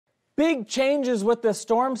Big changes with the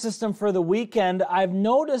storm system for the weekend. I've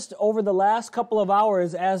noticed over the last couple of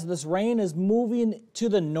hours as this rain is moving to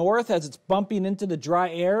the north, as it's bumping into the dry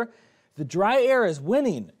air is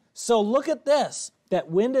winning. So look at this. That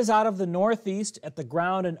wind is out of the northeast at the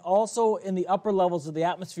ground, and also in the upper levels of the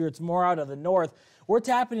atmosphere, it's more out of the north. We're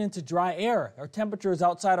tapping into dry air. Our temperatures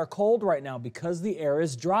outside are cold right now because the air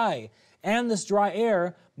is dry. And this dry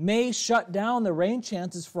air may shut down the rain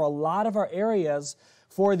chances for a lot of our areas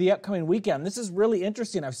for the upcoming weekend. This is really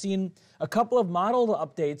interesting. I've seen a couple of model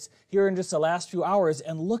updates here in just the last few hours,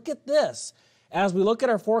 and look at this. As we look at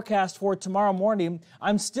our forecast for tomorrow morning,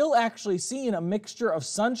 I'm still actually seeing a mixture of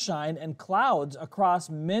sunshine and clouds across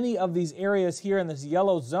many of these areas here in this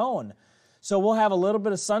yellow zone. So we'll have a little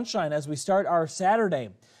bit of sunshine as we start our Saturday.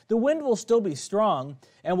 The wind will still be strong,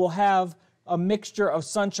 and we'll have a mixture of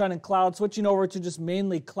sunshine and clouds, switching over to just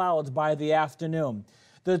mainly clouds by the afternoon.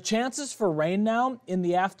 The chances for rain now in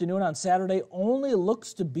the afternoon on Saturday only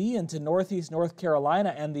looks to be into northeast North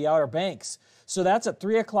Carolina and the Outer Banks. So that's at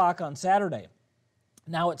 3 o'clock on Saturday.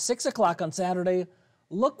 Now at 6 o'clock on Saturday,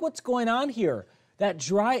 look what's going on here. That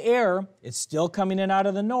dry air is still coming in out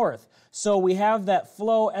of the north. So we have that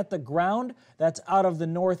flow at the ground that's out of the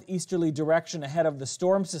northeasterly direction ahead of the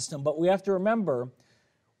storm system. But we have to remember,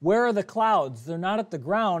 where are the clouds? They're not at the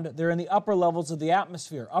ground, they're in the upper levels of the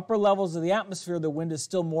atmosphere. Upper levels of the atmosphere, the wind is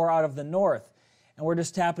still more out of the north. And we're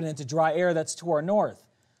just tapping into dry air that's to our north.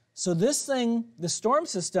 So this thing, the storm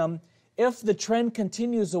system, if the trend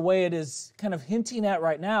continues the way it is kind of hinting at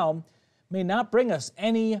right now, may not bring us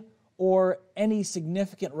any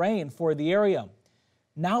significant rain for the area.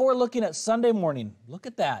 Now we're looking at Sunday morning. Look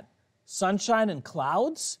at that. Sunshine and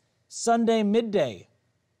clouds. Sunday midday,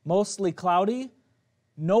 mostly cloudy.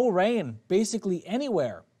 No rain basically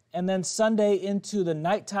anywhere. And then Sunday into the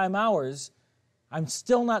nighttime hours, I'm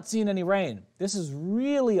still not seeing any rain. This is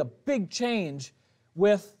really a big change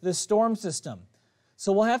with the storm system.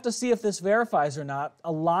 So we'll have to see if this verifies or not.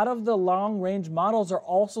 A lot of the long-range models are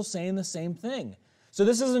also saying the same thing. So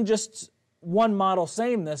this isn't just one model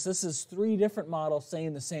saying this. This is 3 different models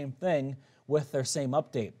saying the same thing with their same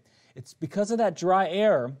update. It's because of that dry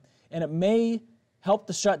air, and it may help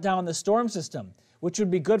to shut down the storm system, which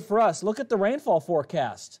would be good for us. Look at the rainfall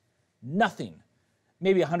forecast. Nothing.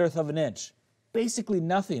 Maybe 1/100 of an inch. Basically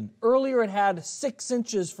nothing. Earlier it had 6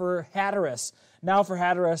 inches for Hatteras. Now for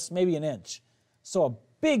Hatteras, maybe an inch. So a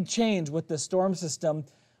big change with the storm system.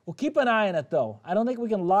 We'll keep an eye on it though. I don't think we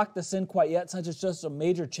can lock this in quite yet since it's just a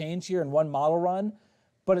major change here in one model run.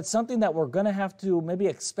 But it's something that we're going to have to maybe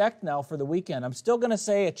expect now for the weekend. I'm still going to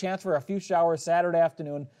say a chance for a few showers Saturday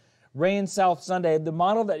afternoon. Rain south Sunday. The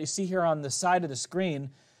model that you see here on the side of the screen,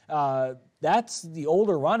 that's the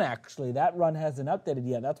older run actually. That run hasn't updated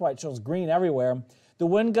yet. That's why it shows green everywhere. The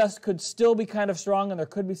wind gusts could still be kind of strong, and there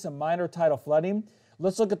could be some minor tidal flooding.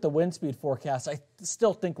 Let's look at the wind speed forecast. I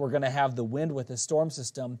still think we're going to have the wind with this storm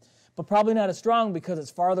system, but probably not as strong because it's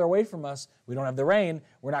farther away from us. We don't have the rain.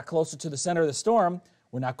 We're not closer to the center of the storm.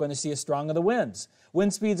 We're not going to see as strong of the winds.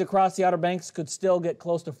 Wind speeds across the Outer Banks could still get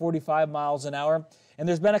close to 45 miles an hour. And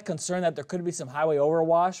there's been a concern that there could be some highway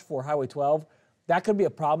overwash for Highway 12. That could be a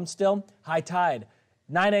problem still. High tide,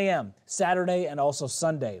 9 a.m., Saturday and also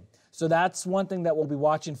Sunday. So that's one thing that we'll be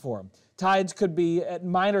watching for. Tides could be at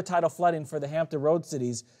minor tidal flooding for the Hampton Road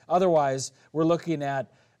cities. Otherwise, we're looking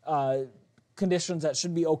at conditions that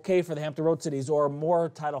should be okay for the Hampton Road cities or more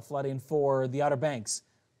tidal flooding for the Outer Banks.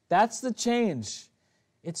 That's the change.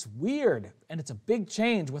 It's weird, and it's a big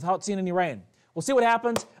change without seeing any rain. We'll see what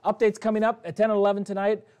happens. Updates coming up at 10 and 11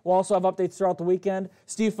 tonight. We'll also have updates throughout the weekend.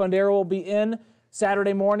 Steve Fundero will be in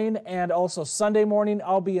Saturday morning and also Sunday morning.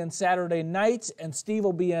 I'll be in Saturday night, and Steve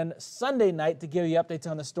will be in Sunday night to give you updates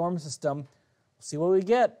on the storm system. We'll see what we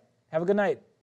get. Have a good night.